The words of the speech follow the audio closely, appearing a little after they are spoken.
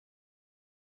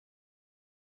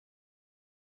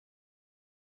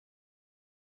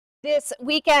This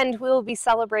weekend, we will be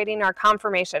celebrating our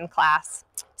confirmation class.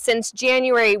 Since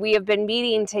January, we have been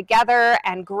meeting together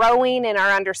and growing in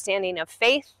our understanding of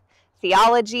faith,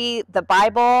 theology, the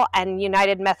Bible, and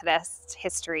United Methodist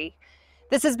history.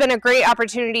 This has been a great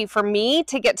opportunity for me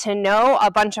to get to know a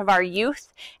bunch of our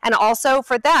youth and also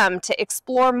for them to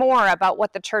explore more about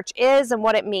what the church is and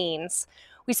what it means.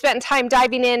 We spent time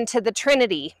diving into the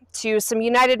Trinity, to some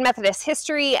United Methodist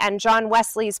history and John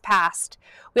Wesley's past.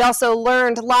 We also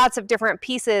learned lots of different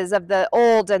pieces of the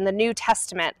Old and the New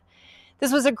Testament.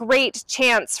 This was a great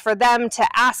chance for them to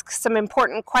ask some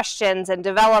important questions and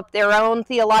develop their own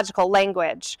theological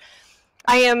language.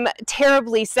 I am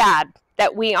terribly sad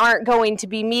that we aren't going to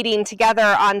be meeting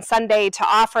together on Sunday to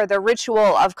offer the ritual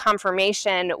of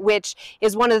confirmation, which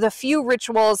is one of the few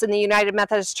rituals in the United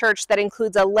Methodist Church that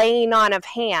includes a laying on of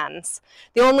hands.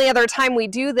 The only other time we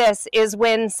do this is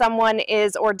when someone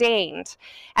is ordained.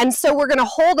 And so we're going to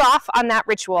hold off on that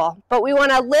ritual, but we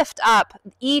want to lift up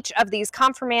each of these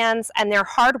confirmands and their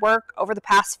hard work over the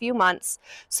past few months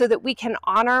so that we can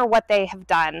honor what they have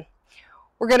done.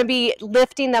 We're going to be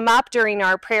lifting them up during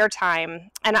our prayer time,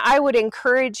 and I would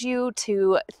encourage you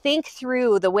to think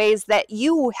through the ways that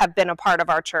you have been a part of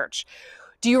our church.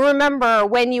 Do you remember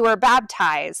when you were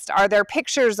baptized? Are there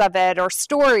pictures of it or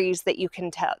stories that you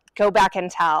can go back and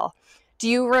tell? Do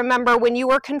you remember when you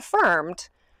were confirmed?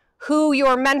 Who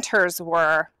your mentors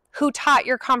were? Who taught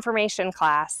your confirmation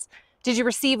class? Did you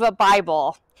receive a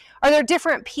Bible? Are there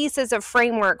different pieces of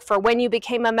framework for when you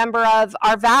became a member of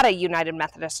Arvada United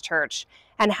Methodist Church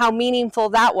and how meaningful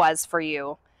that was for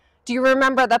you? Do you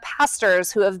remember the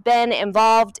pastors who have been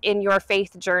involved in your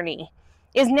faith journey?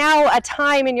 Is now a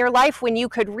time in your life when you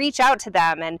could reach out to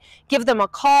them and give them a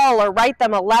call or write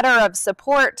them a letter of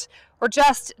support, or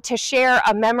just to share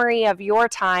a memory of your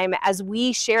time as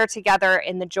we share together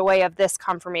in the joy of this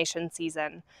confirmation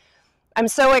season? I'm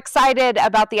so excited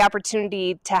about the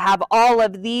opportunity to have all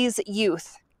of these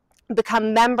youth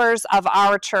become members of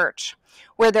our church,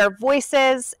 where their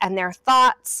voices and their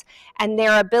thoughts and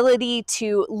their ability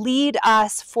to lead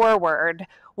us forward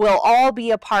will all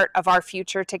be a part of our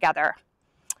future together.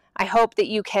 I hope that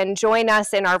you can join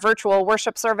us in our virtual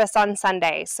worship service on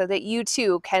Sunday so that you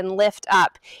too can lift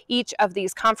up each of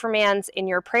these confirmands in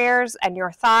your prayers and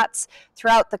your thoughts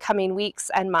throughout the coming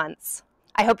weeks and months.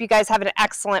 I hope you guys have an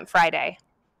excellent Friday.